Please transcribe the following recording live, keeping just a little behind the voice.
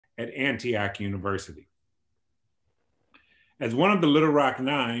at Antioch University. As one of the Little Rock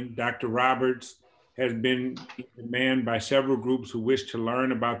Nine, Dr. Roberts has been in demand by several groups who wish to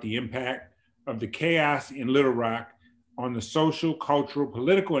learn about the impact of the chaos in Little Rock on the social, cultural,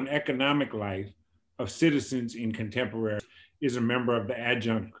 political, and economic life of citizens in contemporary. Is a member of the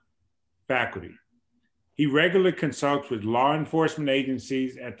adjunct faculty. He regularly consults with law enforcement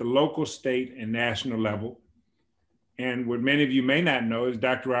agencies at the local, state, and national level. And what many of you may not know is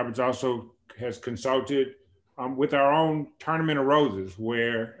Dr. Roberts also has consulted with our own Tournament of Roses,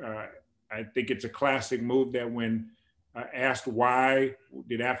 where I think it's a classic move that when asked why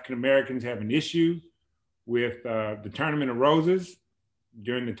did African Americans have an issue with the Tournament of Roses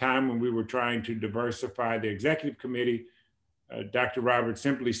during the time when we were trying to diversify the executive committee, Dr. Roberts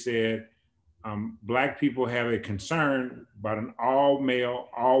simply said, Black people have a concern about an all male,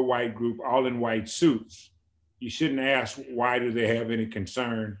 all white group, all in white suits. You shouldn't ask why do they have any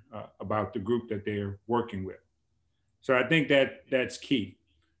concern about the group that they're working with. So I think that that's key.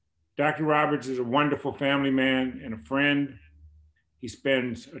 Dr. Roberts is a wonderful family man and a friend. He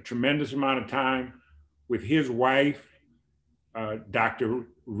spends a tremendous amount of time with his wife, Dr.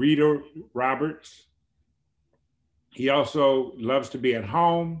 Rita Roberts. He also loves to be at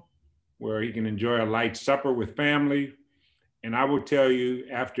home where he can enjoy a light supper with family. And I will tell you,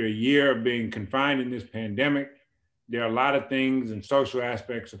 after a year of being confined in this pandemic, there are a lot of things and social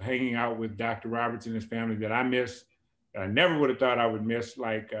aspects of hanging out with Dr. Roberts and his family that I miss, that I never would have thought I would miss,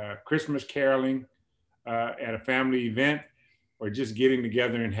 like Christmas caroling at a family event, or just getting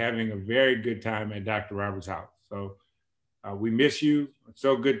together and having a very good time at Dr. Roberts' house. So we miss you. It's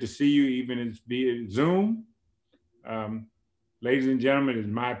so good to see you, even if it's via Zoom. Ladies and gentlemen, it's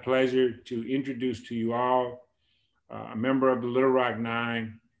my pleasure to introduce to you all a member of the Little Rock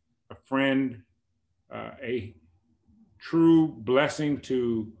Nine, a friend, a true blessing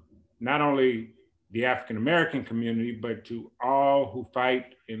to not only the African American community, but to all who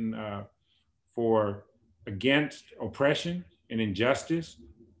fight against oppression and injustice,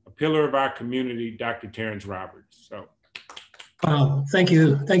 a pillar of our community, Dr. Terrance Roberts. So. Thank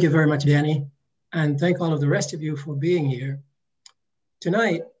you very much, Danny. And thank all of the rest of you for being here.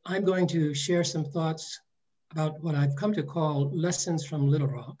 Tonight, I'm going to share some thoughts about what I've come to call lessons from Little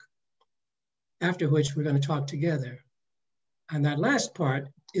Rock, after which we're going to talk together. And that last part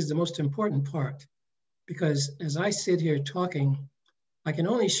is the most important part, because as I sit here talking, I can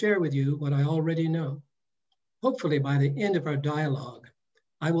only share with you what I already know. Hopefully by the end of our dialogue,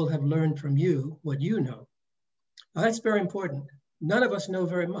 I will have learned from you what you know. Now, that's very important. None of us know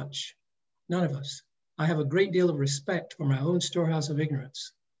very much, none of us. I have a great deal of respect for my own storehouse of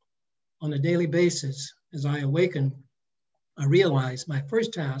ignorance. On a daily basis, as I awaken, I realize my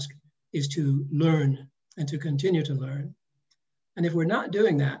first task is to learn and to continue to learn. And if we're not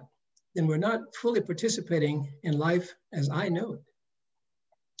doing that, then we're not fully participating in life as I know it.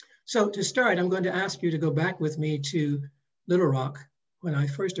 So to start, I'm going to ask you to go back with me to Little Rock when I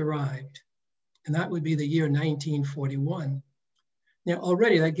first arrived, and that would be the year 1941. Now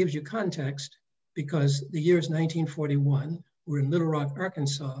already that gives you context, because the year is 1941, we're in Little Rock,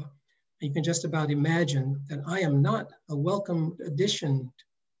 Arkansas, and you can just about imagine that I am not a welcome addition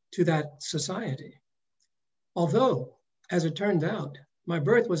to that society. Although, as it turned out, my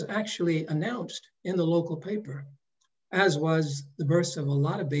birth was actually announced in the local paper, as was the births of a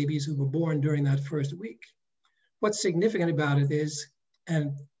lot of babies who were born during that first week. What's significant about it is,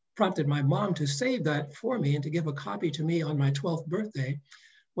 and prompted my mom to save that for me and to give a copy to me on my 12th birthday,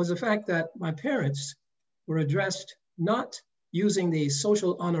 was the fact that my parents were addressed not using the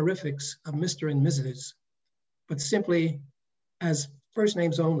social honorifics of Mr. and Mrs., but simply as first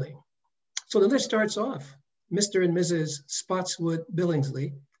names only. So the list starts off, Mr. and Mrs. Spotswood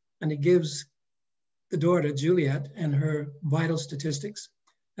Billingsley, and it gives the daughter Juliet and her vital statistics.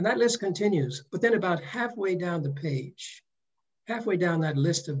 And that list continues, but then about halfway down the page, halfway down that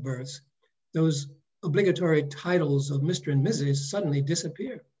list of births, those obligatory titles of Mr. and Mrs. suddenly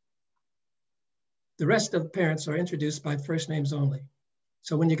disappear. The rest of the parents are introduced by first names only.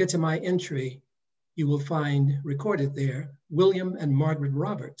 So when you get to my entry, you will find recorded there, William and Margaret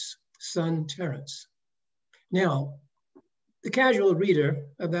Roberts, son Terrance. Now, the casual reader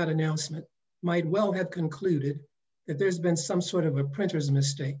of that announcement might well have concluded that there's been some sort of a printer's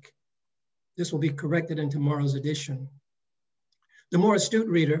mistake. This will be corrected in tomorrow's edition. The more astute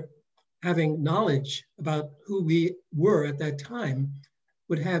reader, having knowledge about who we were at that time,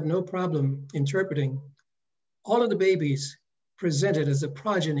 would have no problem interpreting all of the babies presented as a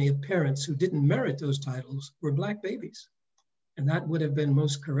progeny of parents who didn't merit those titles were Black babies. And that would have been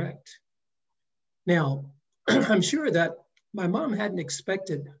most correct. Now, I'm sure that My mom hadn't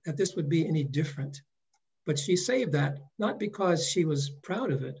expected that this would be any different, but she saved that, not because she was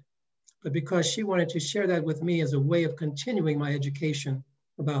proud of it, but because she wanted to share that with me as a way of continuing my education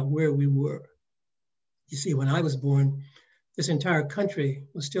about where we were. You see, when I was born, this entire country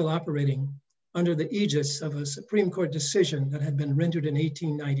was still operating under the aegis of a Supreme Court decision that had been rendered in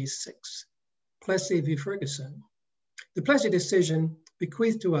 1896, Plessy v. Ferguson. The Plessy decision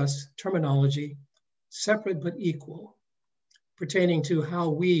bequeathed to us terminology, separate but equal, pertaining to how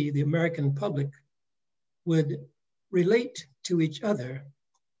we, the American public, would relate to each other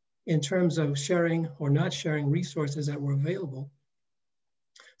in terms of sharing or not sharing resources that were available.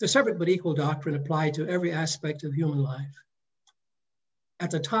 The separate but equal doctrine applied to every aspect of human life.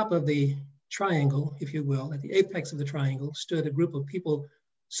 At the top of the triangle, if you will, at the apex of the triangle, stood a group of people,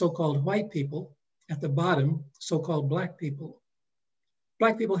 so-called white people. At the bottom, so-called Black people.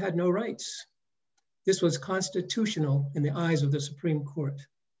 Black people had no rights. This was constitutional in the eyes of the Supreme Court.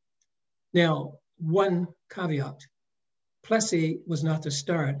 Now, one caveat. Plessy was not the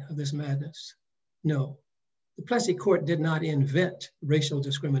start of this madness. No, the Plessy court did not invent racial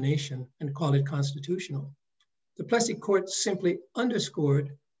discrimination and call it constitutional. The Plessy court simply underscored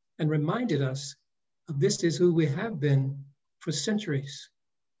and reminded us of this is who we have been for centuries.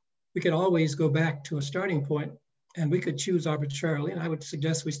 We could always go back to a starting point and we could choose arbitrarily. And I would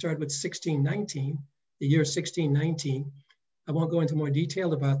suggest we start with 1619, the year 1619. I won't go into more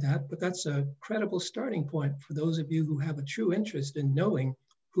detail about that, but that's a credible starting point for those of you who have a true interest in knowing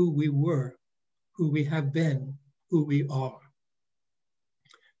who we were, who we have been, who we are.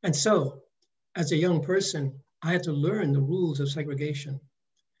 And so, as a young person, I had to learn the rules of segregation.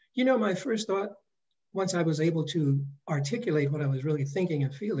 You know, my first thought, once I was able to articulate what I was really thinking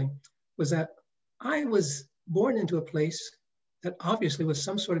and feeling, was that I was born into a place that obviously was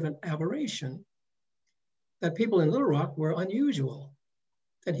some sort of an aberration, that people in Little Rock were unusual,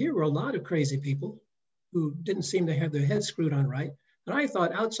 that here were a lot of crazy people who didn't seem to have their heads screwed on right. And I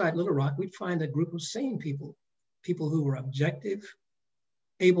thought outside Little Rock, we'd find a group of sane people, people who were objective,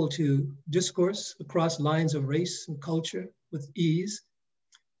 able to discourse across lines of race and culture with ease.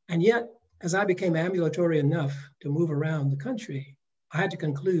 And yet, as I became ambulatory enough to move around the country, I had to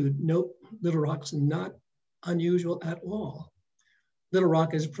conclude, nope, Little Rock's not unusual at all. Little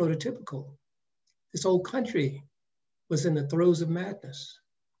Rock is prototypical. This whole country was in the throes of madness.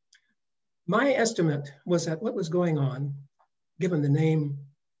 My estimate was that what was going on, given the name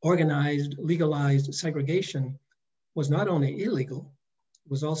organized, legalized segregation, was not only illegal,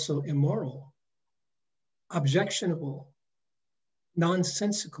 it was also immoral, objectionable,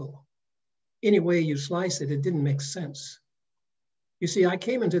 nonsensical. Any way you slice it, it didn't make sense. You see, I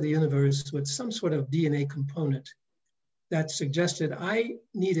came into the universe with some sort of DNA component that suggested I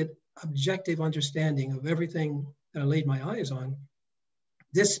needed objective understanding of everything that I laid my eyes on.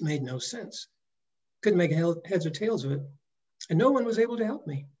 This made no sense. Couldn't make heads or tails of it. And no one was able to help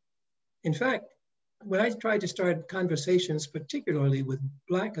me. In fact, when I tried to start conversations, particularly with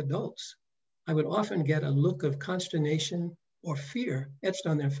Black adults, I would often get a look of consternation or fear etched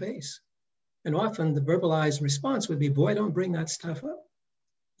on their face. And often the verbalized response would be, boy, don't bring that stuff up.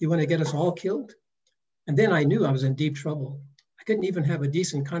 You want to get us all killed? And then I knew I was in deep trouble. I couldn't even have a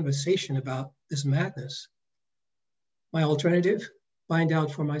decent conversation about this madness. My alternative, find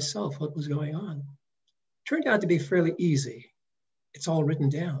out for myself what was going on. Turned out to be fairly easy. It's all written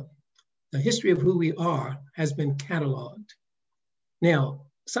down. The history of who we are has been cataloged. Now,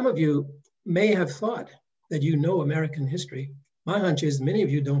 some of you may have thought that you know American history. My hunch is many of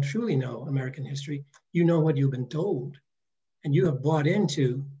you don't truly know American history. You know what you've been told, and you have bought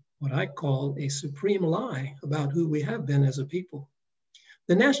into what I call a supreme lie about who we have been as a people.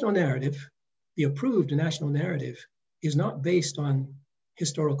 The national narrative, the approved national narrative, is not based on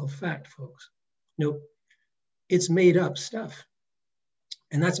historical fact, folks. Nope, it's made up stuff.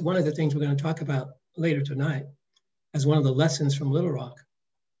 And that's one of the things we're going to talk about later tonight as one of the lessons from Little Rock.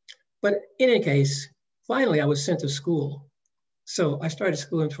 But in any case, finally I was sent to school. So I started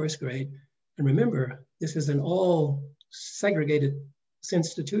school in first grade. And remember, this is an all segregated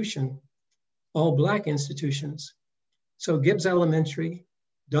institution, all Black institutions. So Gibbs Elementary,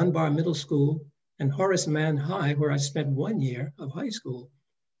 Dunbar Middle School, and Horace Mann High, where I spent 1 year of high school,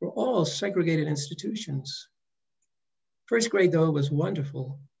 were all segregated institutions. First grade, though, was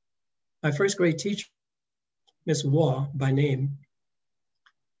wonderful. My first grade teacher, Miss Waugh by name,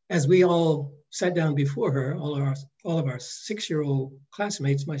 as we all sat down before her, all of our 6-year-old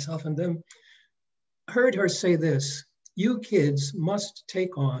classmates, myself and them, heard her say this: you kids must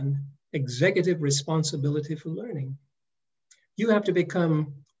take on executive responsibility for learning. You have to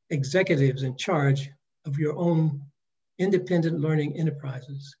become executives in charge of your own independent learning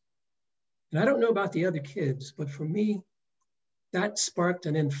enterprises. And I don't know about the other kids, but for me, that sparked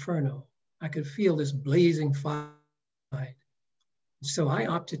an inferno. I could feel this blazing fire. So I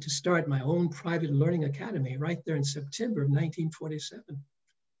opted to start my own private learning academy right there in September of 1947.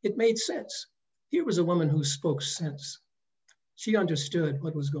 It made sense. Here was a woman who spoke sense. She understood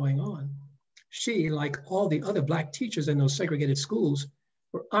what was going on. She, like all the other Black teachers in those segregated schools,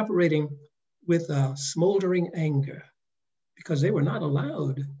 were operating with a smoldering anger because they were not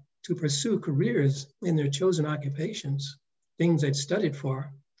allowed to pursue careers in their chosen occupations, things they'd studied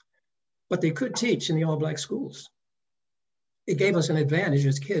for, but they could teach in the all-Black schools. It gave us an advantage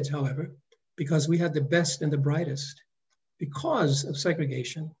as kids, however, because we had the best and the brightest. Because of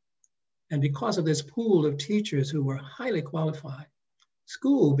segregation and because of this pool of teachers who were highly qualified,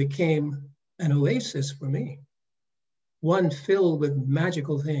 school became an oasis for me, one filled with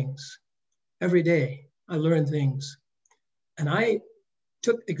magical things. Every day I learned things. And I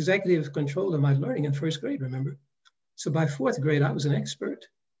took executive control of my learning in first grade, remember? So by fourth grade, I was an expert.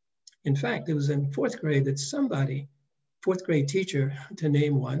 In fact, it was in fourth grade that somebody, fourth grade teacher, to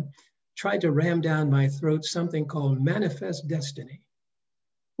name one, tried to ram down my throat something called manifest destiny.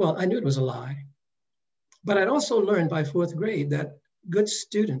 Well, I knew it was a lie. But I'd also learned by fourth grade that good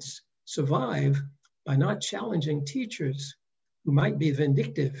students survive by not challenging teachers who might be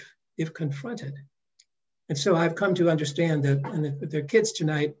vindictive if confronted. And so I've come to understand that, and if there are kids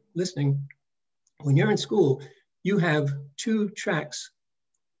tonight listening, when you're in school, you have two tracks.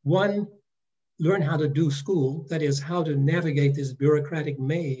 One, learn how to do school, that is how to navigate this bureaucratic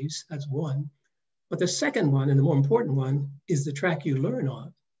maze, that's one. But the second one, and the more important one, is the track you learn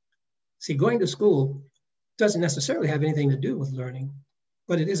on. See, going to school doesn't necessarily have anything to do with learning,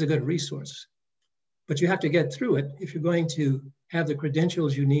 but it is a good resource. But you have to get through it if you're going to have the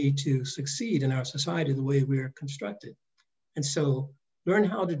credentials you need to succeed in our society the way we're constructed. And so learn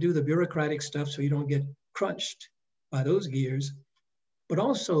how to do the bureaucratic stuff so you don't get crunched by those gears, but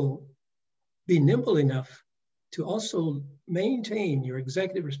also be nimble enough to also maintain your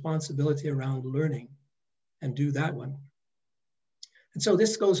executive responsibility around learning and do that one. And so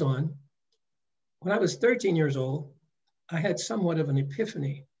this goes on. When I was 13 years old, I had somewhat of an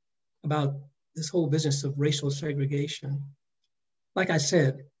epiphany about this whole business of racial segregation. Like I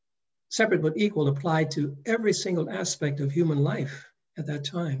said, separate but equal applied to every single aspect of human life at that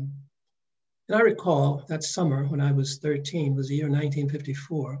time. And I recall that summer when I was 13, was the year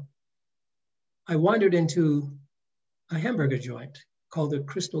 1954, I wandered into a hamburger joint called the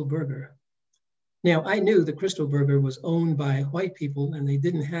Crystal Burger. Now, I knew the Crystal Burger was owned by white people and they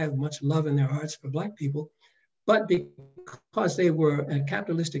didn't have much love in their hearts for Black people, but because they were a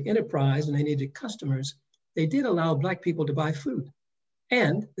capitalistic enterprise and they needed customers, they did allow Black people to buy food.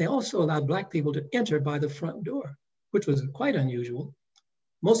 And they also allowed Black people to enter by the front door, which was quite unusual.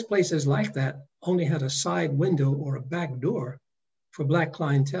 Most places like that only had a side window or a back door for Black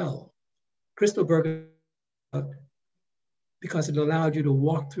clientele. Crystal Burger, because it allowed you to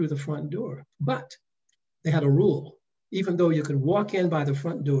walk through the front door. But they had a rule. Even though you could walk in by the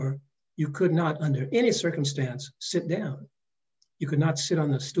front door, you could not, under any circumstance, sit down. You could not sit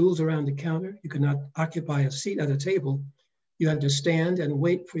on the stools around the counter. You could not occupy a seat at a table. You had to stand and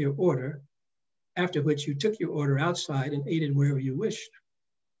wait for your order, after which you took your order outside and ate it wherever you wished.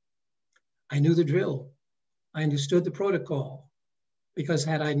 I knew the drill. I understood the protocol, because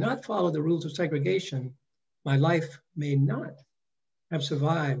had I not followed the rules of segregation, my life may not have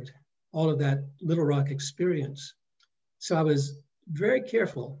survived all of that Little Rock experience. So I was very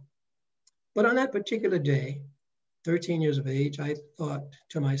careful. But on that particular day, 13 years of age, I thought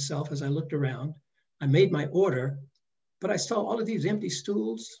to myself as I looked around, I made my order, but I saw all of these empty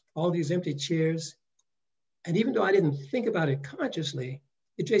stools, all these empty chairs. And even though I didn't think about it consciously,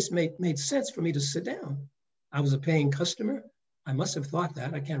 it just made sense for me to sit down. I was a paying customer. I must have thought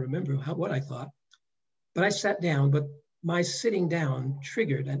that. I can't remember what I thought. But I sat down, but my sitting down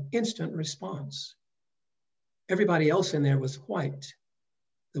triggered an instant response. Everybody else in there was white.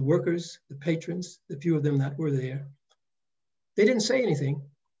 The workers, the patrons, the few of them that were there. They didn't say anything.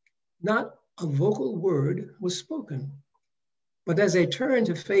 Not a vocal word was spoken. But as they turned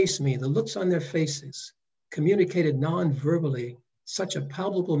to face me, the looks on their faces communicated non-verbally such a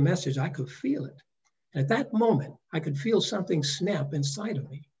palpable message, I could feel it. And at that moment, I could feel something snap inside of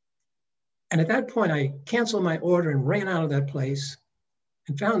me. And at that point, I canceled my order and ran out of that place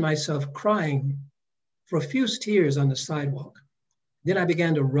and found myself crying profuse tears on the sidewalk. Then I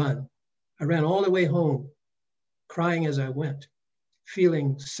began to run. I ran all the way home, crying as I went,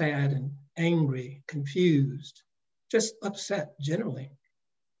 feeling sad and angry, confused, just upset generally.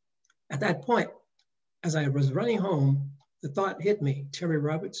 At that point, as I was running home, the thought hit me, Terry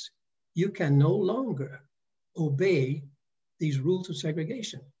Roberts, you can no longer obey these rules of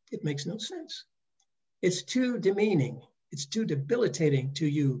segregation. It makes no sense. It's too demeaning. It's too debilitating to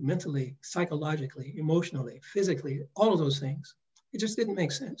you mentally, psychologically, emotionally, physically, all of those things. It just didn't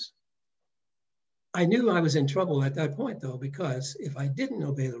make sense. I knew I was in trouble at that point, though, because if I didn't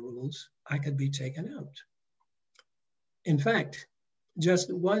obey the rules, I could be taken out. In fact,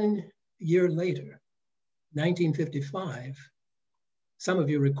 just 1 year later, 1955, some of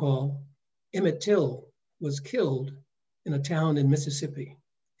you recall, Emmett Till was killed in a town in Mississippi,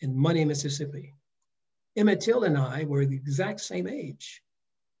 in Money, Mississippi. Emmett Till and I were the exact same age.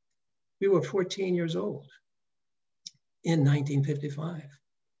 We were 14 years old in 1955.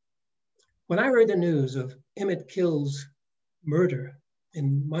 When I heard the news of Emmett Till's murder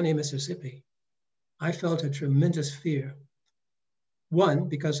in Money, Mississippi, I felt a tremendous fear. One,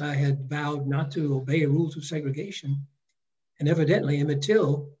 because I had vowed not to obey rules of segregation, and evidently Emmett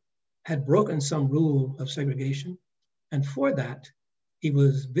Till had broken some rule of segregation, and for that, he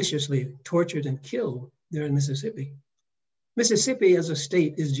was viciously tortured and killed there in Mississippi. Mississippi as a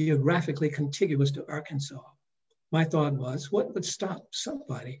state is geographically contiguous to Arkansas. My thought was, what would stop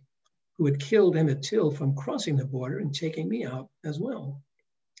somebody who had killed Emmett Till from crossing the border and taking me out as well?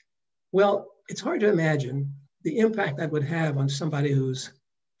 Well, it's hard to imagine the impact that would have on somebody who's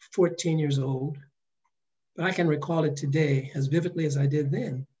 14 years old, but I can recall it today as vividly as I did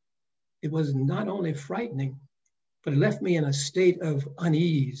then. It was not only frightening, but it left me in a state of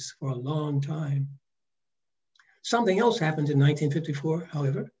unease for a long time. Something else happened in 1954,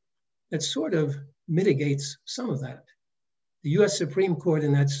 however, that sort of mitigates some of that. The US Supreme Court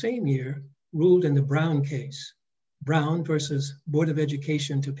in that same year ruled in the Brown case, Brown versus Board of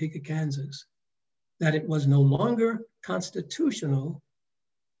Education, Topeka, Kansas, that it was no longer constitutional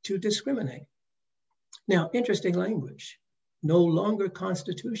to discriminate. Now, interesting language, no longer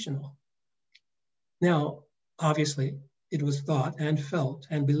constitutional. Now, obviously, it was thought and felt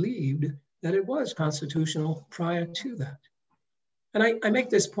and believed that it was constitutional prior to that. And I make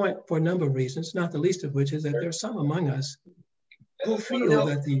this point for a number of reasons, not the least of which is that there are some among us who feel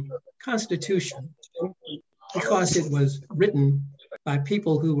that the Constitution, because it was written by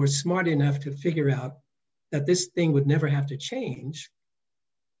people who were smart enough to figure out that this thing would never have to change,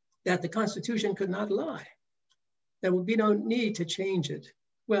 that the Constitution could not lie. There would be no need to change it.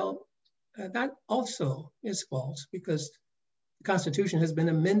 Well, that also is false because the Constitution has been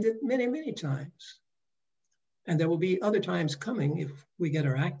amended many, many times. And there will be other times coming if we get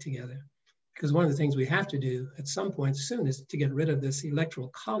our act together. Because one of the things we have to do at some point soon is to get rid of this electoral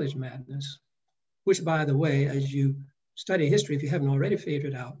college madness, which, by the way, as you study history, if you haven't already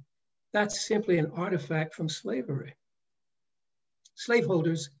figured it out, that's simply an artifact from slavery.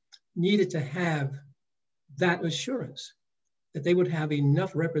 Slaveholders needed to have that assurance that they would have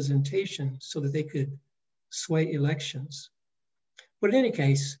enough representation so that they could sway elections. But in any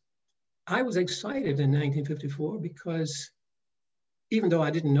case, I was excited in 1954 because even though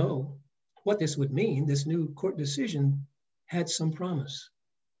I didn't know what this would mean, this new court decision had some promise.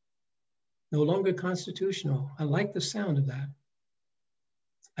 No longer constitutional. I like the sound of that.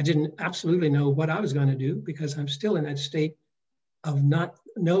 I didn't absolutely know what I was going to do because I'm still in that state of not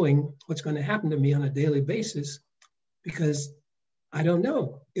knowing what's going to happen to me on a daily basis because I don't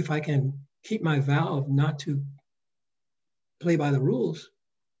know if I can keep my vow of not to play by the rules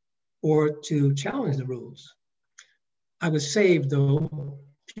or to challenge the rules. I was saved, though,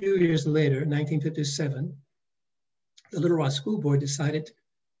 a few years later, 1957, the Little Rock School Board decided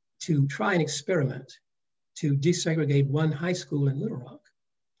to try an experiment to desegregate one high school in Little Rock.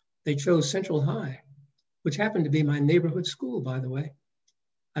 They chose Central High, which happened to be my neighborhood school, by the way.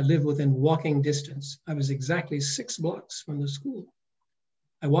 I lived within walking distance. I was exactly 6 blocks from the school.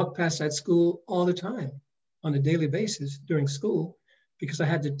 I walked past that school all the time on a daily basis during school because I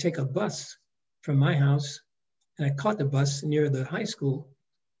had to take a bus from my house, and I caught the bus near the high school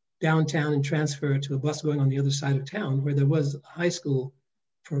downtown and transferred to a bus going on the other side of town where there was a high school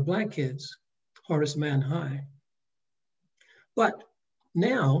for Black kids, Horace Mann High. But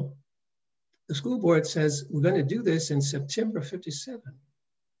now the school board says we're going to do this in September '57,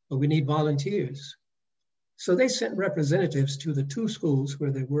 but we need volunteers. So they sent representatives to the 2 schools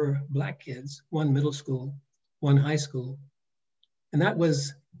where there were Black kids, one middle school, one high school. And that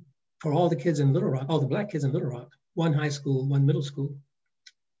was for all the kids in Little Rock, all the Black kids in Little Rock, one high school, one middle school.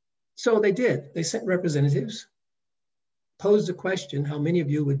 So they did. They sent representatives, posed the question, how many of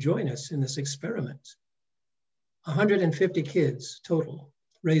you would join us in this experiment? 150 kids total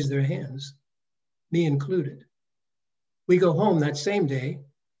raised their hands, me included. We go home that same day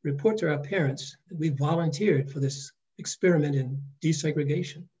report to our parents that we volunteered for this experiment in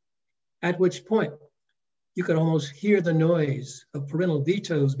desegregation, at which point you could almost hear the noise of parental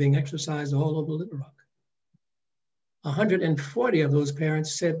vetoes being exercised all over Little Rock. 140 of those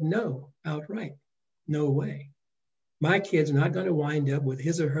parents said no outright. No way. My kid's not going to wind up with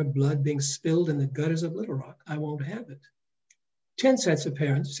his or her blood being spilled in the gutters of Little Rock. I won't have it. 10 sets of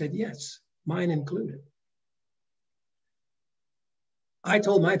parents said yes, mine included. I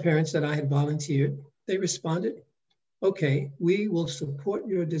told my parents that I had volunteered. They responded, okay, we will support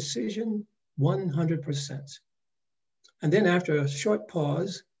your decision 100%. And then after a short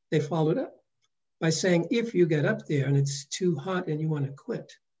pause, they followed up by saying, if you get up there and it's too hot and you want to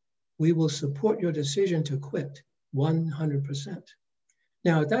quit, we will support your decision to quit 100%.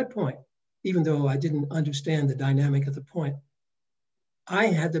 Now, at that point, even though I didn't understand the dynamic at the point, I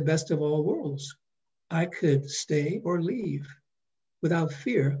had the best of all worlds. I could stay or leave without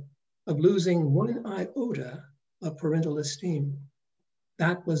fear of losing one iota of parental esteem.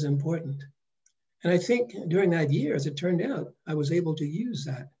 That was important. And I think during that year, as it turned out, I was able to use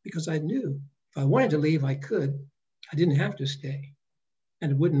that because I knew if I wanted to leave, I could. I didn't have to stay.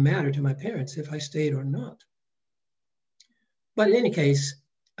 And it wouldn't matter to my parents if I stayed or not. But in any case,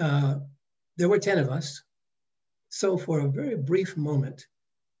 there were 10 of us. So for a very brief moment,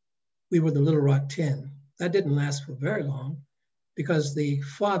 we were the Little Rock 10. That didn't last for very long because the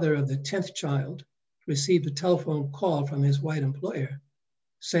father of the 10th child received a telephone call from his white employer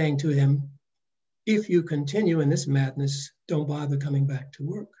saying to him, if you continue in this madness, don't bother coming back to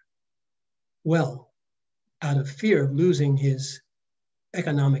work. Well, out of fear of losing his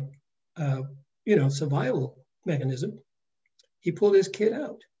economic, survival mechanism, he pulled his kid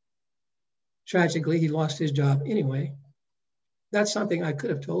out. Tragically, he lost his job anyway. That's something I could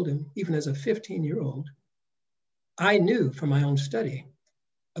have told him, even as a 15-year-old. I knew from my own study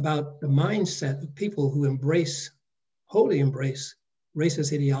about the mindset of people who wholly embrace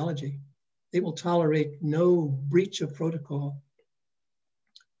racist ideology. They will tolerate no breach of protocol.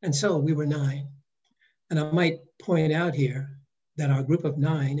 And so we were 9. And I might point out here that our group of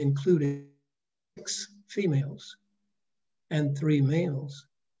 9 included 6 females and 3 males.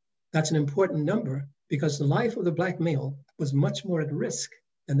 That's an important number because the life of the Black male was much more at risk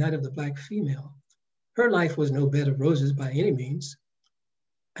than that of the Black female. Her life was no bed of roses by any means.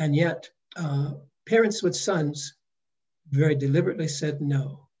 And yet parents with sons very deliberately said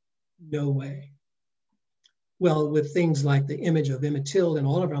no way. Well, with things like the image of Emmett Till in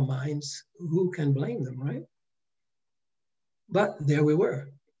all of our minds, who can blame them, right? But there we were.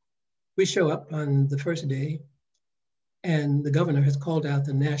 We show up on the first day and the governor has called out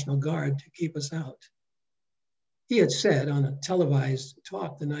the National Guard to keep us out. He had said on a televised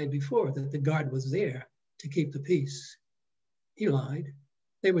talk the night before that the Guard was there to keep the peace. He lied.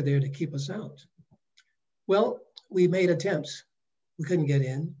 They were there to keep us out. Well, we made attempts. We couldn't get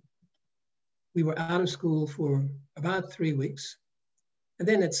in. We were out of school for about 3 weeks. And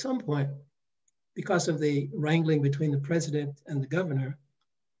then at some point, because of the wrangling between the president and the governor,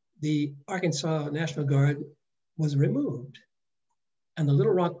 the Arkansas National Guard was removed. And the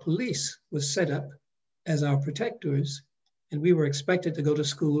Little Rock Police was set up as our protectors, and we were expected to go to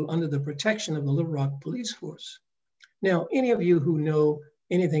school under the protection of the Little Rock Police Force. Now, any of you who know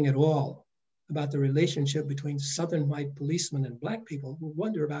anything at all about the relationship between Southern white policemen and Black people will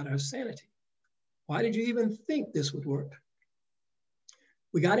wonder about our sanity. Why did you even think this would work?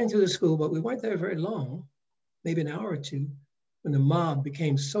 We got into the school, but we weren't there very long, maybe an hour or two, when the mob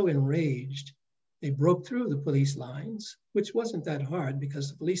became so enraged, they broke through the police lines, which wasn't that hard because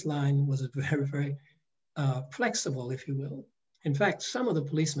the police line was very, very flexible, if you will. In fact, some of the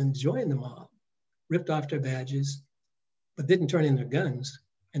policemen joined the mob, ripped off their badges, but didn't turn in their guns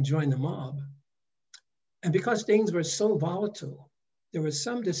and joined the mob. And because things were so volatile, there was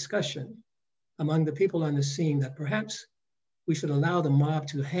some discussion among the people on the scene that perhaps we should allow the mob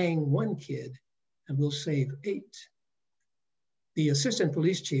to hang 1 kid and we'll save 8. The assistant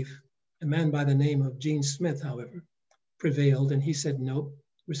police chief, a man by the name of Gene Smith, however, prevailed and he said, nope,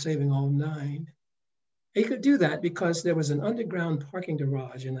 we're saving all 9. He could do that because there was an underground parking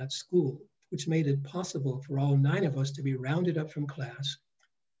garage in that school, which made it possible for all 9 of us to be rounded up from class.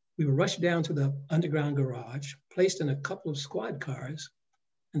 We were rushed down to the underground garage, placed in a couple of squad cars,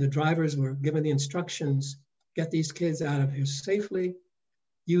 and the drivers were given the instructions, get these kids out of here safely,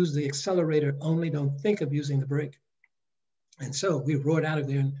 use the accelerator only, don't think of using the brake. And so we roared out of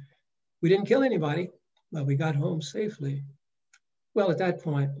there and we didn't kill anybody, but we got home safely. Well, at that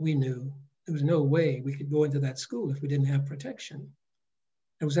point, we knew there was no way we could go into that school if we didn't have protection.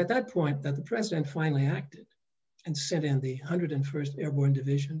 It was at that point that the president finally acted. and sent in the 101st Airborne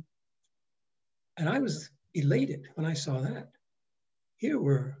Division. And I was elated when I saw that. Here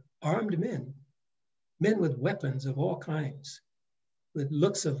were armed men, men with weapons of all kinds, with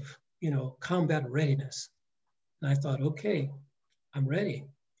looks of, combat readiness. And I thought, okay, I'm ready.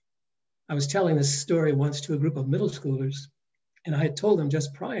 I was telling this story once to a group of middle schoolers, and I had told them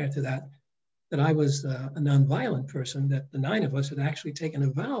just prior to that I was a nonviolent person, that the 9 of us had actually taken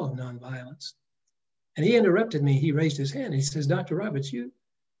a vow of nonviolence. And he interrupted me. He raised his hand. And he says, Dr. Roberts, you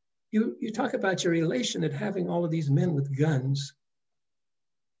talk about your elation at having all of these men with guns,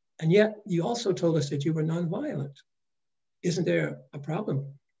 and yet you also told us that you were nonviolent. Isn't there a problem?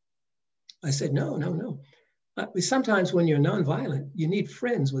 I said, no. Sometimes when you're nonviolent, you need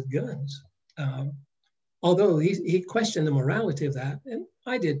friends with guns. Although he questioned the morality of that, and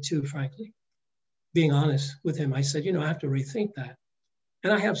I did too, frankly. Being honest with him, I said, I have to rethink that.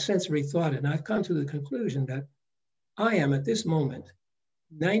 And I have since rethought it, and I've come to the conclusion that I am at this moment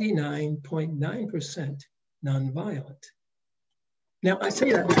 99.9% nonviolent. Now, I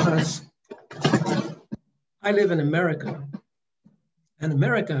say that because I live in America, and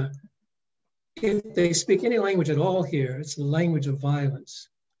America, if they speak any language at all here, it's the language of violence.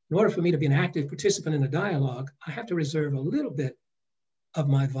 In order for me to be an active participant in the dialogue, I have to reserve a little bit of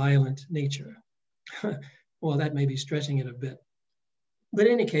my violent nature. Well, that may be stretching it a bit. But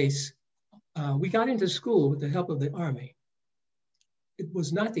in any case, we got into school with the help of the Army. It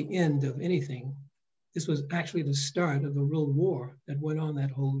was not the end of anything. This was actually the start of a real war that went on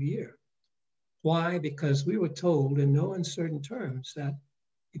that whole year. Why? Because we were told in no uncertain terms that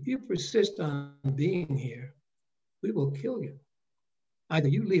if you persist on being here, we will kill you. Either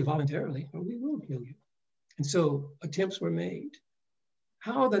you leave voluntarily or we will kill you. And so attempts were made.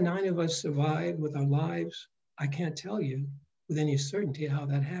 How the 9 of us survived with our lives, I can't tell you with any certainty how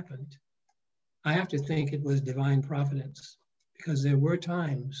that happened. I have to think it was divine providence, because there were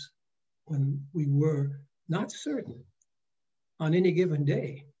times when we were not certain on any given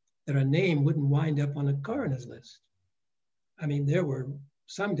day that our name wouldn't wind up on a coroner's list. I mean, there were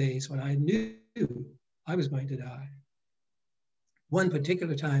some days when I knew I was going to die. One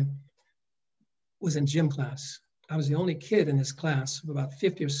particular time was in gym class. I was the only kid in this class of about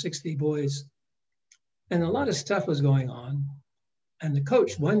 50 or 60 boys. And a lot of stuff was going on. And the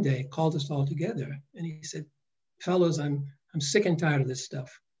coach one day called us all together and he said, fellows, I'm sick and tired of this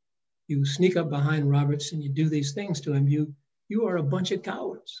stuff. You sneak up behind Roberts and you do these things to him. You are a bunch of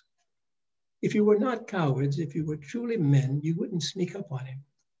cowards. If you were not cowards, if you were truly men, you wouldn't sneak up on him.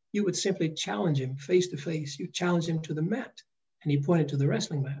 You would simply challenge him face to face. You challenge him to the mat. And he pointed to the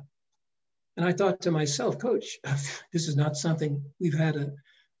wrestling mat. And I thought to myself, Coach, this is not something we've had a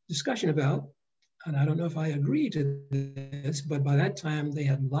discussion about. And I don't know if I agree to this, but by that time they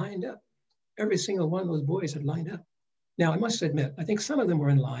had lined up. Every single one of those boys had lined up. Now, I must admit, I think some of them were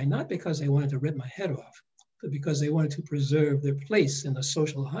in line, not because they wanted to rip my head off, but because they wanted to preserve their place in the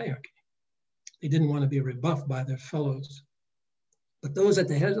social hierarchy. They didn't want to be rebuffed by their fellows. But those at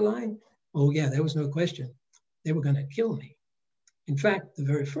the head of the line, oh yeah, there was no question. They were going to kill me. In fact, the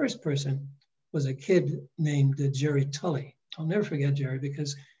very first person was a kid named Jerry Tully. I'll never forget Jerry,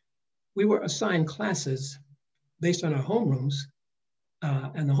 because we were assigned classes based on our homerooms,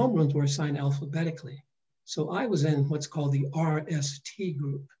 and the homerooms were assigned alphabetically. So I was in what's called the RST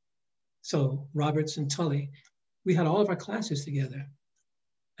group. So Roberts and Tully, we had all of our classes together.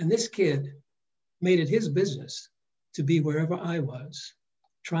 And this kid made it his business to be wherever I was,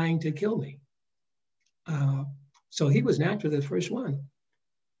 trying to kill me. So he was naturally the first one.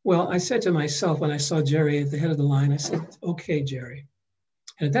 Well, I said to myself when I saw Jerry at the head of the line, I said, okay, Jerry.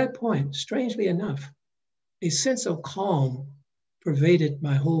 And at that point, strangely enough, a sense of calm pervaded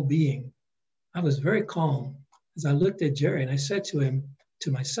my whole being. I was very calm as I looked at Jerry and I said to him,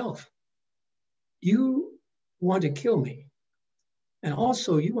 to myself, you want to kill me. And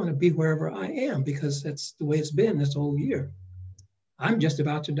also you want to be wherever I am, because that's the way it's been this whole year. I'm just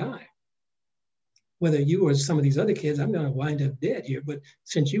about to die. Whether you or some of these other kids, I'm going to wind up dead here. But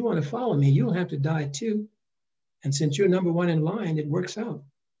since you want to follow me, you'll have to die too. And since you're number one in line, it works out.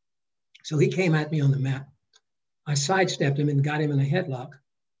 So he came at me on the mat. I sidestepped him and got him in a headlock.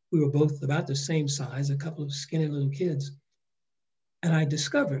 We were both about the same size, a couple of skinny little kids. And I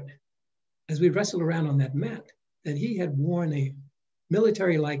discovered, as we wrestled around on that mat, that he had worn a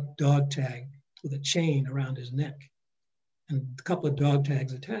military-like dog tag with a chain around his neck and a couple of dog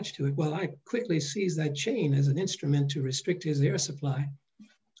tags attached to it. Well, I quickly seized that chain as an instrument to restrict his air supply.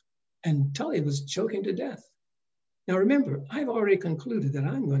 And Tully was choking to death. Now remember, I've already concluded that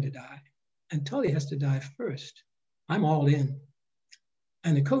I'm going to die, and Tully has to die first. I'm all in.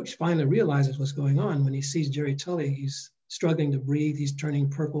 And the coach finally realizes what's going on when he sees Jerry Tully. He's struggling to breathe. He's turning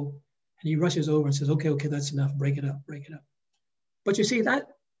purple. And he rushes over and says, okay, that's enough. Break it up, break it up. But you see, that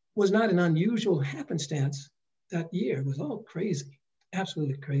was not an unusual happenstance that year. It was all crazy,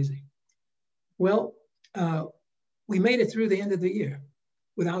 absolutely crazy. Well, we made it through the end of the year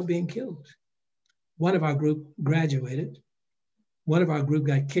without being killed. One of our group graduated. One of our group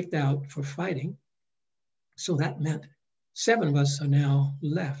got kicked out for fighting. So that meant 7 of us are now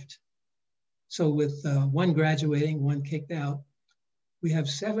left. So with one graduating, one kicked out, we have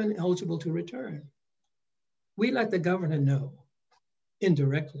 7 eligible to return. We let the governor know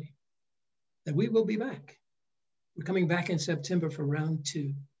indirectly that we will be back. We're coming back in September for round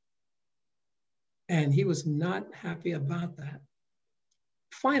 2. And he was not happy about that.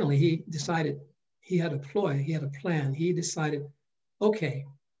 Finally, he decided he had a ploy, he had a plan. He decided, okay,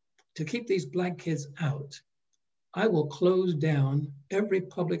 to keep these Black kids out, I will close down every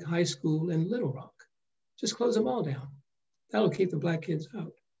public high school in Little Rock. Just close them all down. That'll keep the Black kids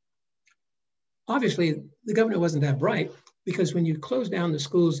out. Obviously, the governor wasn't that bright, because when you close down the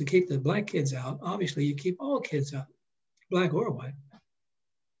schools to keep the Black kids out, obviously you keep all kids out, Black or white.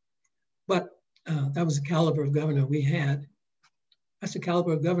 But that was the caliber of governor we had. That's the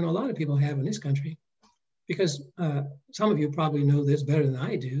caliber of governor a lot of people have in this country, because some of you probably know this better than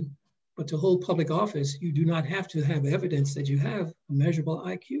I do, but to hold public office, you do not have to have evidence that you have a measurable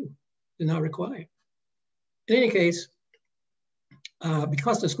IQ. They're not required. In any case,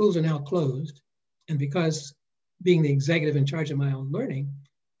 because the schools are now closed, and because being the executive in charge of my own learning,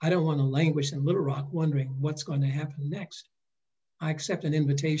 I don't want to languish in Little Rock wondering what's going to happen next. I accept an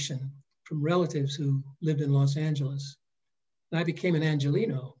invitation from relatives who lived in Los Angeles. And I became an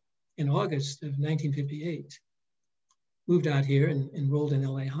Angelino in August of 1958. Moved out here and enrolled in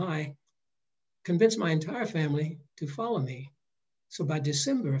LA High, convinced my entire family to follow me. So by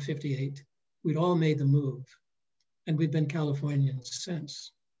December of 58, we'd all made the move, and we've been Californians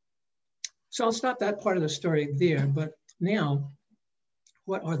since. So I'll stop that part of the story there, but now,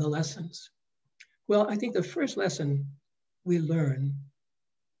 what are the lessons? Well, I think the first lesson we learn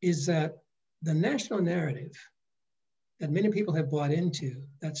is that the national narrative that many people have bought into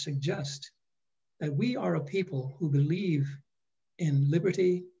that suggests that we are a people who believe in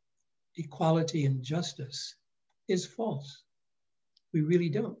liberty, equality, and justice is false. We really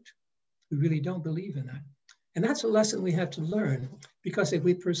don't. We really don't believe in that. And that's a lesson we have to learn, because if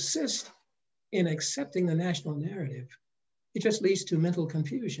we persist in accepting the national narrative, it just leads to mental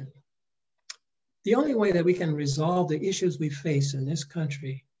confusion. The only way that we can resolve the issues we face in this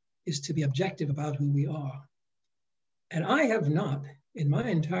country is to be objective about who we are. And I have not, in my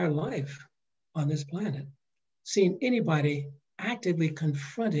entire life on this planet, seen anybody actively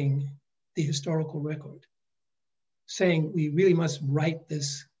confronting the historical record, saying we really must write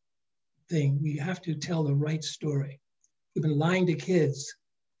this thing. We have to tell the right story. We've been lying to kids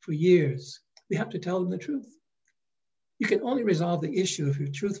for years. We have to tell them the truth. You can only resolve the issue if you're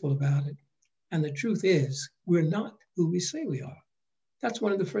truthful about it. And the truth is, we're not who we say we are. That's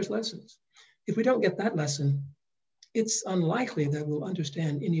one of the first lessons. If we don't get that lesson, it's unlikely that we'll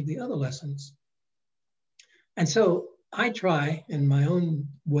understand any of the other lessons. And so I try, in my own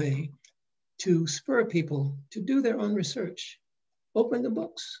way, to spur people to do their own research. Open the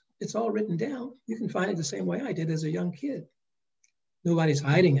books. It's all written down. You can find it the same way I did as a young kid. Nobody's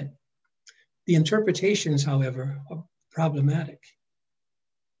hiding it. The interpretations, however, are problematic.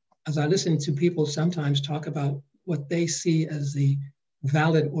 As I listen to people sometimes talk about what they see as the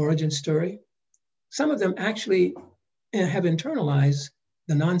valid origin story, some of them actually have internalized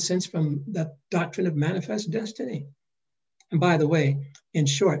the nonsense from that doctrine of manifest destiny. And by the way, in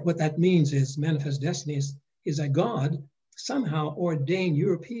short, what that means is manifest destiny is that God somehow ordained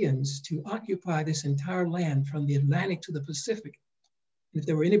Europeans to occupy this entire land from the Atlantic to the Pacific. And if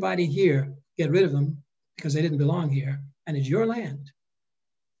there were anybody here, get rid of them because they didn't belong here, and it's your land.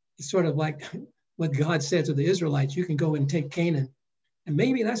 It's sort of like what God said to the Israelites, you can go and take Canaan. And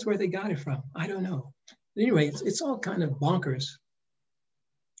maybe that's where they got it from. I don't know. But anyway, it's all kind of bonkers.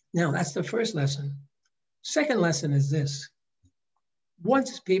 Now, that's the first lesson. Second lesson is this.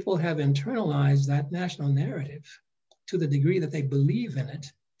 Once people have internalized that national narrative to the degree that they believe in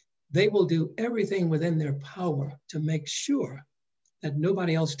it, they will do everything within their power to make sure that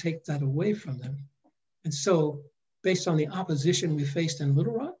nobody else takes that away from them. And so, based on the opposition we faced in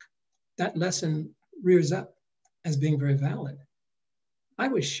Little Rock, that lesson rears up as being very valid. I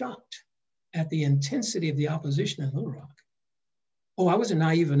was shocked at the intensity of the opposition in Little Rock. Oh, I wasn't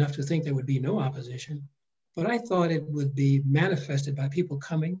naive enough to think there would be no opposition, but I thought it would be manifested by people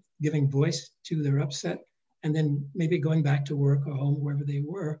coming, giving voice to their upset, and then maybe going back to work or home, wherever they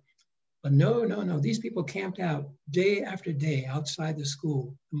were. But no, no, no. These people camped out day after day outside the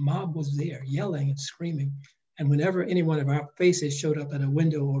school. The mob was there yelling and screaming. And whenever any one of our faces showed up at a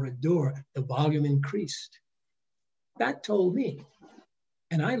window or a door, the volume increased. That told me,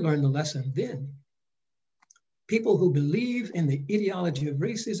 and I learned the lesson then, people who believe in the ideology of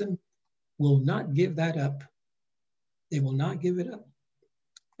racism will not give that up. They will not give it up.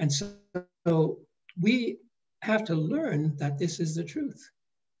 And so we have to learn that this is the truth.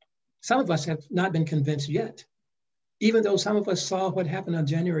 Some of us have not been convinced yet. Even though some of us saw what happened on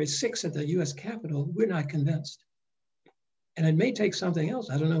January 6th at the US Capitol, we're not convinced. And it may take something else.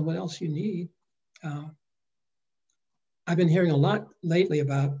 I don't know what else you need. I've been hearing a lot lately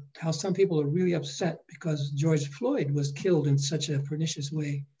about how some people are really upset because George Floyd was killed in such a pernicious way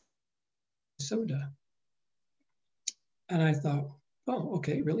in Minnesota. And I thought, oh,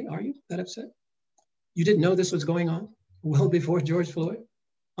 okay, really? Are you that upset? You didn't know this was going on well before George Floyd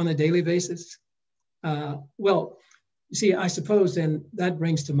on a daily basis? Well, you see, I suppose then that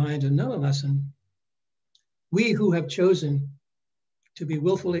brings to mind another lesson. We who have chosen to be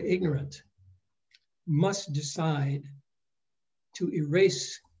willfully ignorant must decide to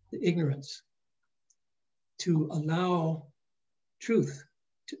erase the ignorance, to allow truth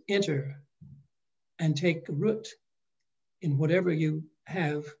to enter and take root in whatever you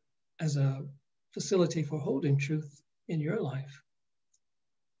have as a facility for holding truth in your life.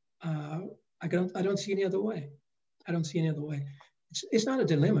 I don't see any other way. I don't see any other way. It's not a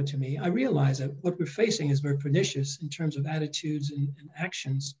dilemma to me. I realize that what we're facing is very pernicious in terms of attitudes and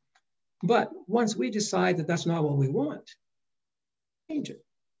actions. But once we decide that that's not what we want, change it.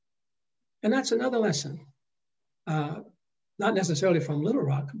 And that's another lesson, not necessarily from Little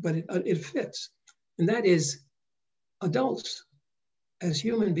Rock, but it fits. And that is adults as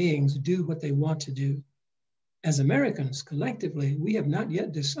human beings do what they want to do. As Americans, collectively, we have not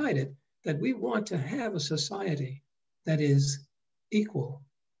yet decided that we want to have a society that is equal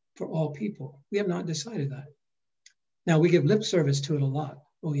for all people. We have not decided that. Now, we give lip service to it a lot.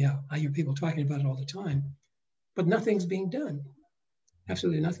 Oh yeah, I hear people talking about it all the time, but nothing's being done.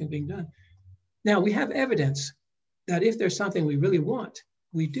 Absolutely nothing being done. Now, we have evidence that if there's something we really want,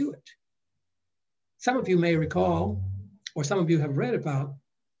 we do it. Some of you may recall, or some of you have read about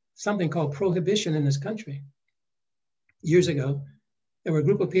something called prohibition in this country. Years ago, there were a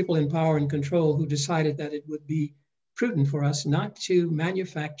group of people in power and control who decided that it would be prudent for us not to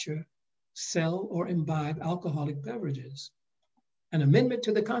manufacture, sell, or imbibe alcoholic beverages. An amendment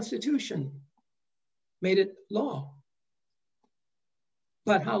to the Constitution made it law.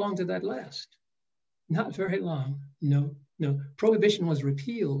 But how long did that last? Not very long. No. Prohibition was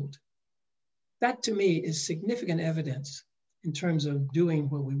repealed. That to me is significant evidence in terms of doing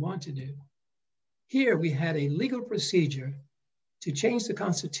what we want to do. Here we had a legal procedure to change the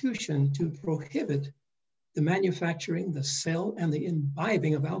Constitution to prohibit the manufacturing, the sale, and the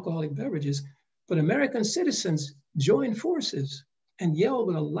imbibing of alcoholic beverages. But American citizens joined forces and yelled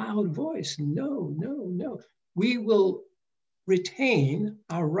with a loud voice, no, no, no. We will retain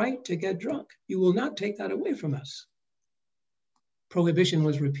our right to get drunk. You will not take that away from us. Prohibition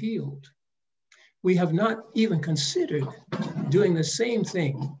was repealed. We have not even considered doing the same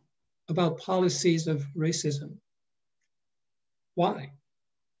thing about policies of racism. Why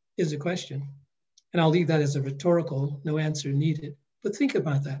is the question. And I'll leave that as a rhetorical, no answer needed. But think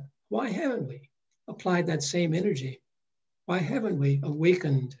about that. Why haven't we applied that same energy? Why haven't we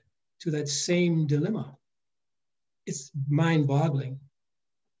awakened to that same dilemma? It's mind-boggling.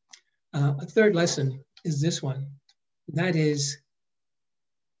 A third lesson is this one. That is,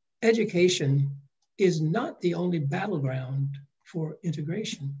 education is not the only battleground for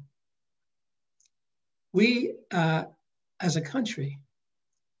integration. We, as a country,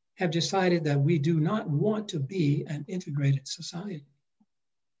 have decided that we do not want to be an integrated society.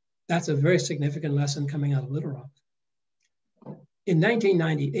 That's a very significant lesson coming out of Little Rock. In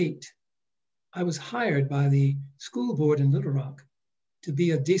 1998, I was hired by the school board in Little Rock to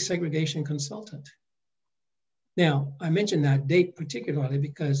be a desegregation consultant. Now, I mention that date particularly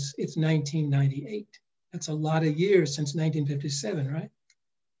because it's 1998. That's a lot of years since 1957, right?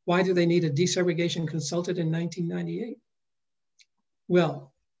 Why do they need a desegregation consultant in 1998?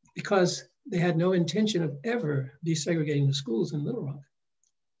 Well, because they had no intention of ever desegregating the schools in Little Rock.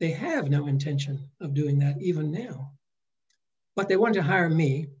 They have no intention of doing that even now. But they wanted to hire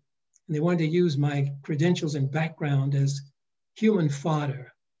me, and they wanted to use my credentials and background as human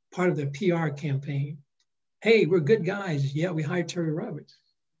fodder, part of their PR campaign. Hey, we're good guys. Yeah, we hired Terry Roberts.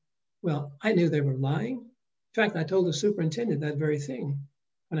 Well, I knew they were lying. In fact, I told the superintendent that very thing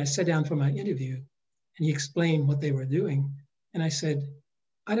when I sat down for my interview. And he explained what they were doing. And I said,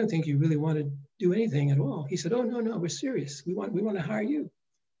 I don't think you really want to do anything at all. He said, oh, no, no, we're serious. We want to hire you.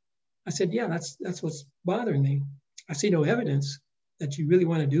 I said, yeah, that's what's bothering me. I see no evidence that you really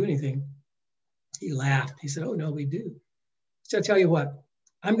want to do anything. He laughed. He said, oh, no, we do. So I'll tell you what,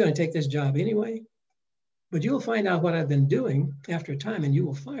 I'm going to take this job anyway, but you'll find out what I've been doing after a time and you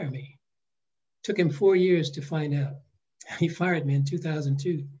will fire me. Took him 4 years to find out. He fired me in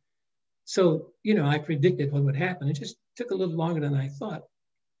 2002. So, I predicted what would happen. It just took a little longer than I thought.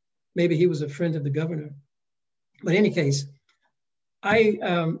 Maybe he was a friend of the governor. But in any case, I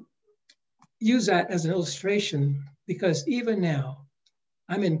use that as an illustration because even now,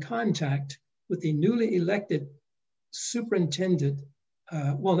 I'm in contact with the newly elected superintendent,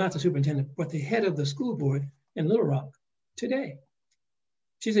 well, not the superintendent, but the head of the school board in Little Rock today.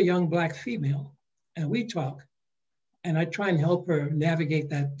 She's a young Black female, and we talk, and I try and help her navigate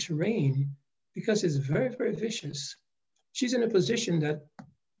that terrain because it's very, very vicious. She's in a position that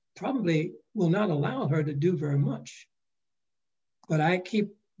probably will not allow her to do very much. But I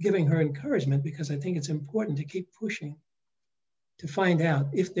keep giving her encouragement because I think it's important to keep pushing to find out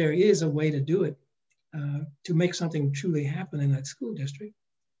if there is a way to do it, to make something truly happen in that school district.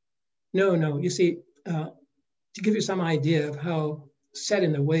 No, you see, to give you some idea of how set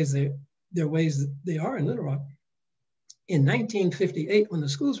in their ways they are in Little Rock, in 1958, when the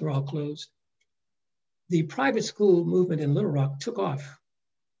schools were all closed, the private school movement in Little Rock took off.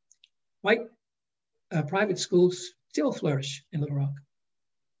 White private schools still flourish in Little Rock.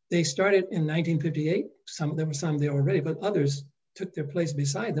 They started in 1958. There were some there already, but others took their place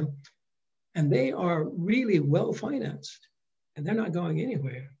beside them. And they are really well financed and they're not going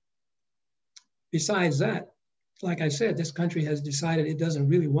anywhere. Besides that, like I said, this country has decided it doesn't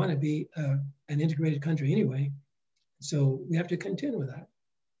really want to be an integrated country anyway. So we have to contend with that.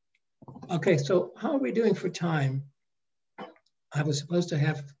 Okay, so how are we doing for time? I was supposed to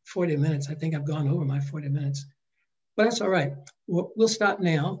have 40 minutes. I think I've gone over my 40 minutes, but that's all right. We'll stop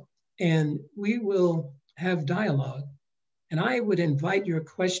now and we will have dialogue. And I would invite your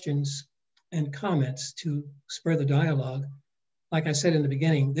questions and comments to spur the dialogue. Like I said in the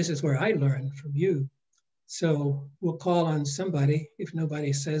beginning, this is where I learn from you. So we'll call on somebody. If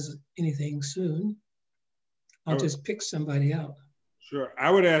nobody says anything soon, I'll just pick somebody out. Sure.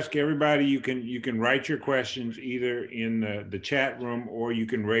 I would ask everybody, you can write your questions either in the chat room or you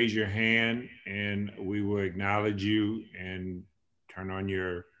can raise your hand and we will acknowledge you and turn on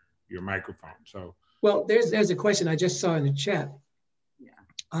your microphone. So, well, there's a question I just saw in the chat. Yeah.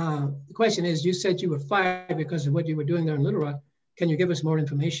 The question is, you said you were fired because of what you were doing there in Little Rock. Can you give us more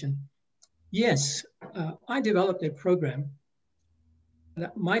information? Yes, I developed a program.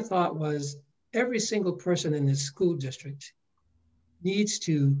 My thought was every single person in this school district needs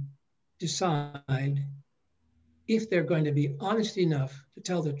to decide if they're going to be honest enough to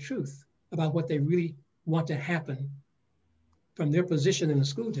tell the truth about what they really want to happen from their position in the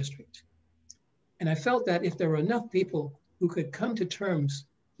school district. And I felt that if there were enough people who could come to terms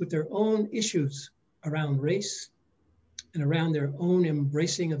with their own issues around race and around their own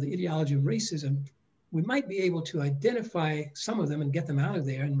embracing of the ideology of racism, we might be able to identify some of them and get them out of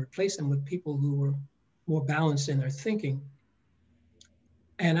there and replace them with people who were more balanced in their thinking.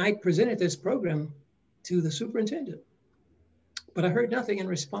 And I presented this program to the superintendent, but I heard nothing in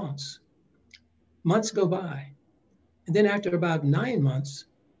response. Months go by. And then after about 9 months,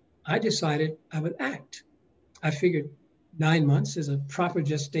 I decided I would act. I figured 9 months is a proper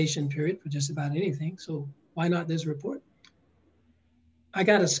gestation period for just about anything. So why not this report? I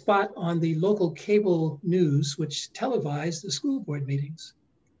got a spot on the local cable news, which televised the school board meetings.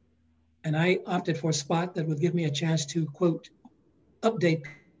 And I opted for a spot that would give me a chance to, quote, update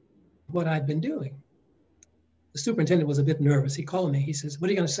what I'd been doing. The superintendent was a bit nervous. He called me. He says, what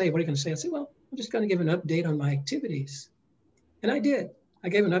are you going to say? What are you going to say? I said, well, I'm just going to give an update on my activities. And I did. I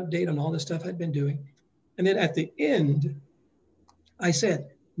gave an update on all the stuff I'd been doing. And then at the end, I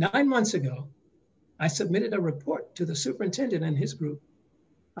said, 9 months ago, I submitted a report to the superintendent and his group.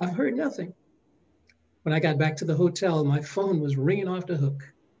 I've heard nothing. When I got back to the hotel, my phone was ringing off the hook.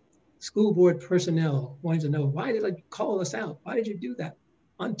 School board personnel wanted to know, why did I call us out? Why did you do that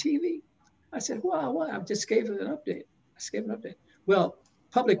on TV? I said, well, I just gave an update. Well,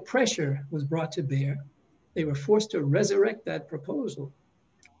 public pressure was brought to bear. They were forced to resurrect that proposal.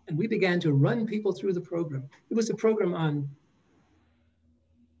 And we began to run people through the program. It was a program on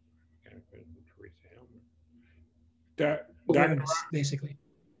awareness, basically.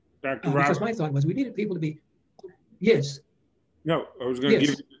 Dr. Robert, because my thought was we needed people to be, yes. No, I was going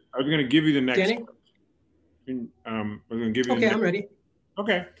to give you the next. Danny? I was going to give you. Okay, I'm ready.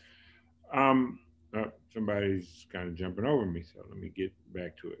 Okay. Somebody's kind of jumping over me, so let me get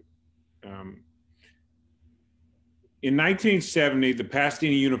back to it. Um, in 1970, the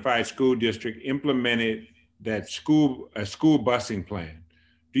Pasadena Unified School District implemented a school busing plan.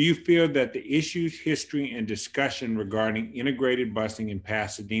 Do you feel that the issues, history, and discussion regarding integrated busing in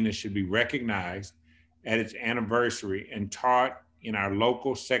Pasadena should be recognized at its anniversary and taught in our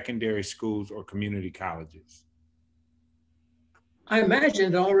local secondary schools or community colleges? I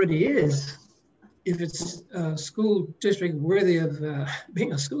imagine it already is, if it's a school district worthy of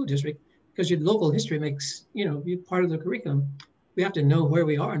being a school district, because your local history makes, you part of the curriculum. We have to know where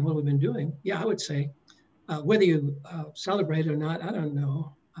we are and what we've been doing. Yeah, I would say, whether you celebrate it or not, I don't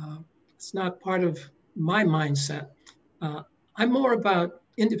know. It's not part of my mindset. I'm more about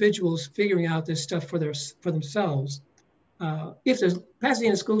individuals figuring out this stuff for themselves. If the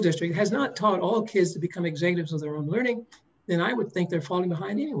Pasadena School District has not taught all kids to become executives of their own learning, then I would think they're falling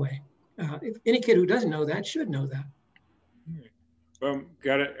behind anyway. If any kid who doesn't know that should know that.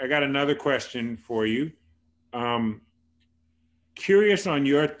 I got another question for you. Curious on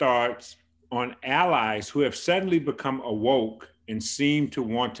your thoughts on allies who have suddenly become awoke and seem to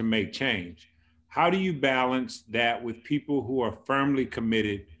want to make change. How do you balance that with people who are firmly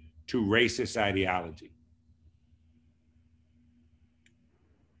committed to racist ideology?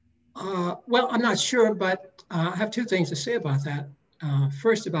 Well, I'm not sure, but I have two things to say about that.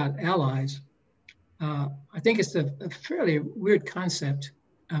 First, about allies. I think it's a fairly weird concept.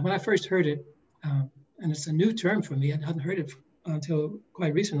 When I first heard it, and it's a new term for me, I hadn't heard it until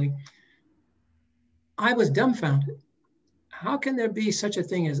quite recently, I was dumbfounded. How can there be such a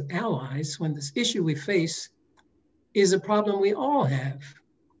thing as allies when this issue we face is a problem we all have,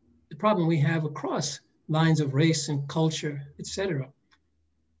 the problem we have across lines of race and culture, et cetera?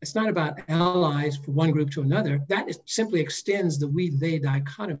 It's not about allies from one group to another. That simply extends the we-they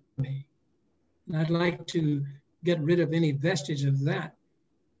dichotomy. And I'd like to get rid of any vestige of that.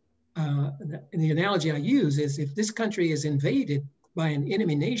 And the analogy I use is, if this country is invaded by an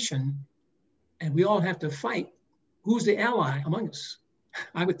enemy nation and we all have to fight, who's the ally among us?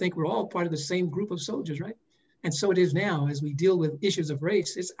 I would think we're all part of the same group of soldiers, right? And so it is now as we deal with issues of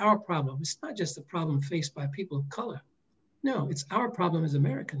race. It's our problem. It's not just a problem faced by people of color. No, it's our problem as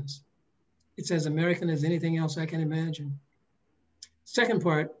Americans. It's as American as anything else I can imagine. Second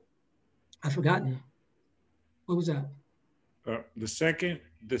part, I've forgotten. What was that? The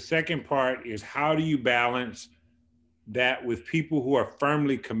second part is, how do you balance that with people who are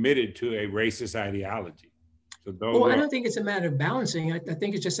firmly committed to a racist ideology? So I don't think it's a matter of balancing. I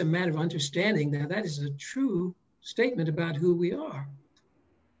think it's just a matter of understanding that that is a true statement about who we are.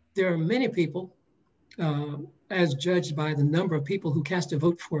 There are many people, as judged by the number of people who cast a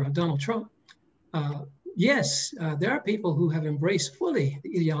vote for Donald Trump. Yes, there are people who have embraced fully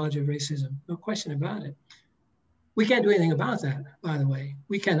the ideology of racism, no question about it. We can't do anything about that, by the way.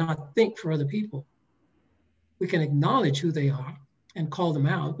 We cannot think for other people. We can acknowledge who they are and call them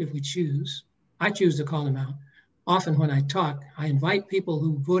out if we choose. I choose to call them out. Often when I talk, I invite people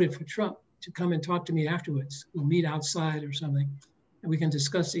who voted for Trump to come and talk to me afterwards. We'll meet outside or something, and we can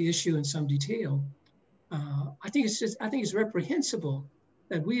discuss the issue in some detail. I think it's reprehensible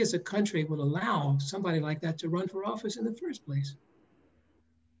that we as a country would allow somebody like that to run for office in the first place.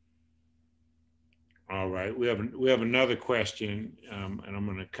 All right, we have another question, and I'm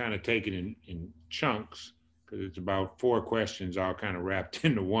going to kind of take it in chunks because it's about 4 questions all kind of wrapped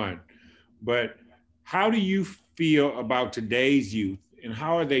into one. But how do you feel about today's youth, and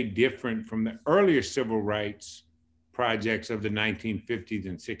how are they different from the earlier civil rights projects of the 1950s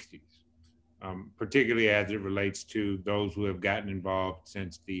and 60s, particularly as it relates to those who have gotten involved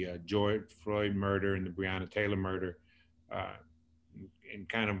since the George Floyd murder and the Breonna Taylor murder, and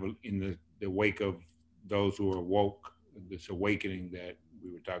kind of in the wake of those who are woke, this awakening that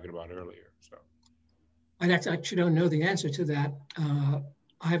we were talking about earlier? So I actually don't know the answer to that.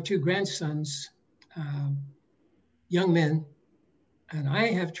 I have 2 grandsons, young men, and I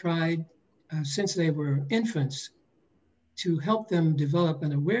have tried since they were infants to help them develop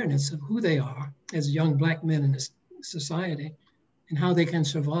an awareness of who they are as young Black men in this society and how they can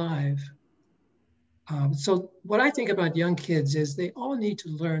survive. So what I think about young kids is they all need to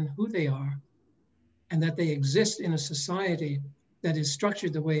learn who they are and that they exist in a society that is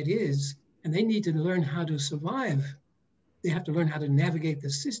structured the way it is, and they need to learn how to survive. They have to learn how to navigate the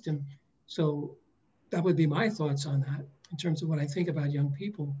system. So that would be my thoughts on that in terms of what I think about young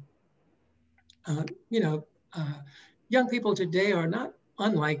people. Young people today are not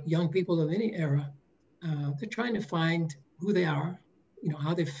unlike young people of any era. They're trying to find who they are,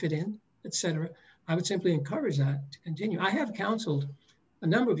 how they fit in, et cetera. I would simply encourage that to continue. I have counseled a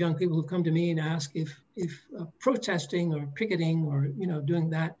number of young people who've come to me and ask if protesting or picketing or doing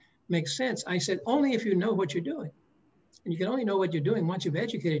that makes sense. I said, only if you know what you're doing. And you can only know what you're doing once you've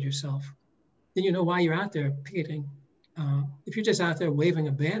educated yourself. Then you know why you're out there picketing. If you're just out there waving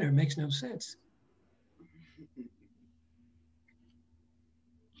a banner, it makes no sense.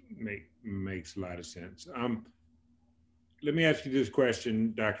 Makes a lot of sense. Let me ask you this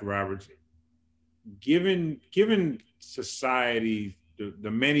question, Dr. Roberts. Given society,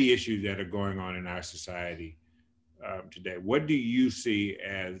 the many issues that are going on in our society today, what do you see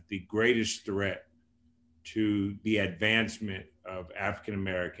as the greatest threat to the advancement of African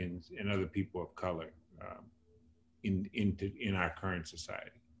Americans and other people of color in our current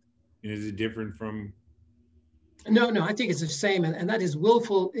society? And is it different from? No, I think it's the same, and that is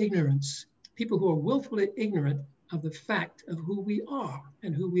willful ignorance. People who are willfully ignorant of the fact of who we are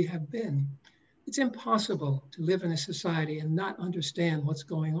and who we have been. It's impossible to live in a society and not understand what's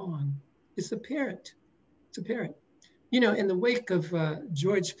going on. It's apparent. It's apparent. In the wake of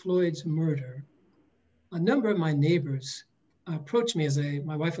George Floyd's murder, a number of my neighbors approached me as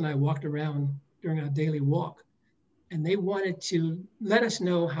my wife and I walked around during our daily walk, and they wanted to let us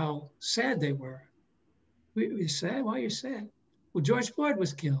know how sad they were. We're sad? Why are you sad? Well, George Floyd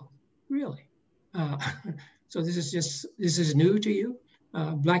was killed. Really? So this is new to you?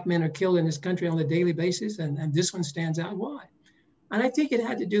 Black men are killed in this country on a daily basis, and this one stands out. Why? And I think it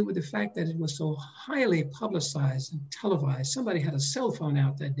had to do with the fact that it was so highly publicized and televised. Somebody had a cell phone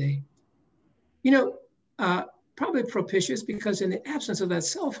out that day. Probably propitious, because in the absence of that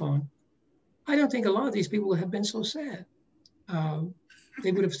cell phone, I don't think a lot of these people would have been so sad.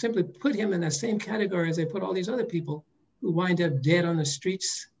 They would have simply put him in that same category as they put all these other people who wind up dead on the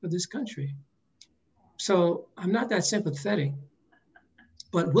streets of this country. So I'm not that sympathetic,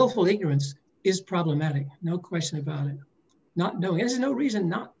 but willful ignorance is problematic, no question about it. Not knowing, there's no reason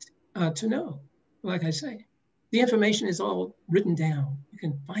not to know. Like I say, the information is all written down. You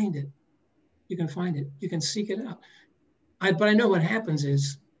can find it. You can seek it out. But I know what happens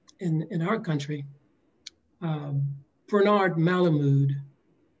is, in our country, Bernard Malamud,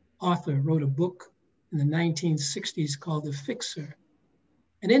 author, wrote a book in the 1960s called The Fixer.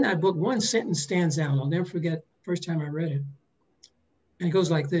 And in that book, one sentence stands out. I'll never forget the first time I read it. And it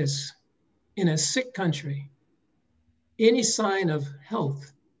goes like this: in a sick country, any sign of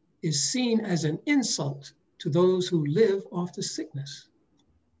health is seen as an insult to those who live off the sickness.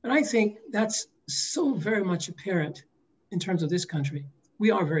 And I think that's so very much apparent in terms of this country.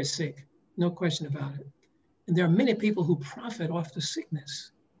 We are very sick, no question about it. And there are many people who profit off the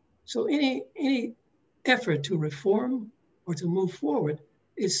sickness. So any effort to reform or to move forward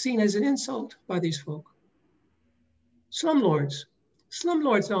is seen as an insult by these folk. Slumlords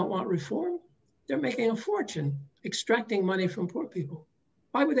don't want reform. They're making a fortune extracting money from poor people.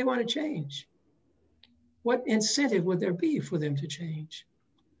 Why would they want to change? What incentive would there be for them to change?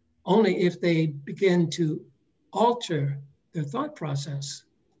 Only if they begin to alter their thought process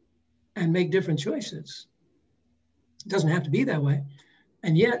and make different choices. It doesn't have to be that way.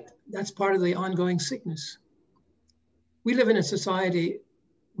 And yet, that's part of the ongoing sickness. We live in a society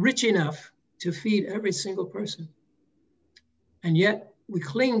rich enough to feed every single person. And yet, we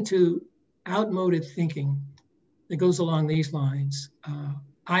cling to outmoded thinking that goes along these lines.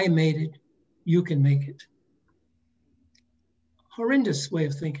 I made it, you can make it. Horrendous way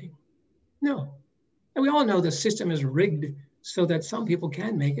of thinking. No. And we all know the system is rigged so that some people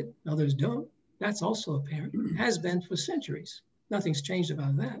can make it, others don't. That's also apparent, has been for centuries. Nothing's changed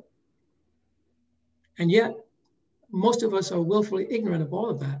about that. And yet, most of us are willfully ignorant of all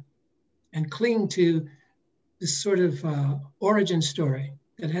of that and cling to this sort of origin story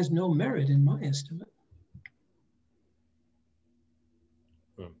that has no merit in my estimate.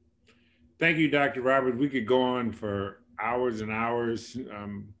 Well, thank you, Dr. Roberts. We could go on for hours and hours,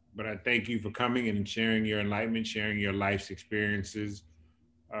 but I thank you for coming and sharing your enlightenment, sharing your life's experiences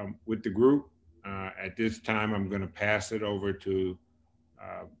with the group. At this time, I'm going to pass it over to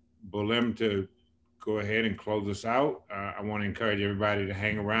Bulem to go ahead and close us out. I want to encourage everybody to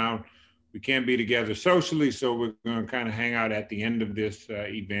hang around. We can't be together socially, so we're going to kind of hang out at the end of this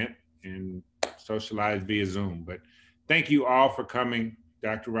event and socialize via Zoom. But thank you all for coming.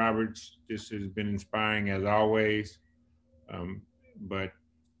 Dr. Roberts, this has been inspiring as always. But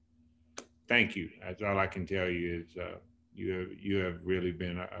thank you. That's all I can tell you is you have really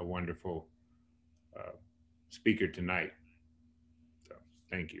been a wonderful speaker tonight. So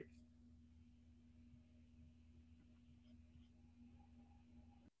thank you.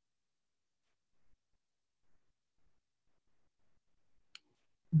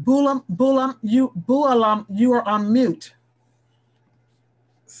 Bulalam, you are on mute.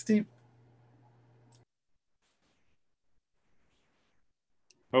 Steve.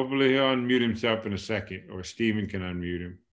 Hopefully he'll unmute himself in a second, or Stephen can unmute him.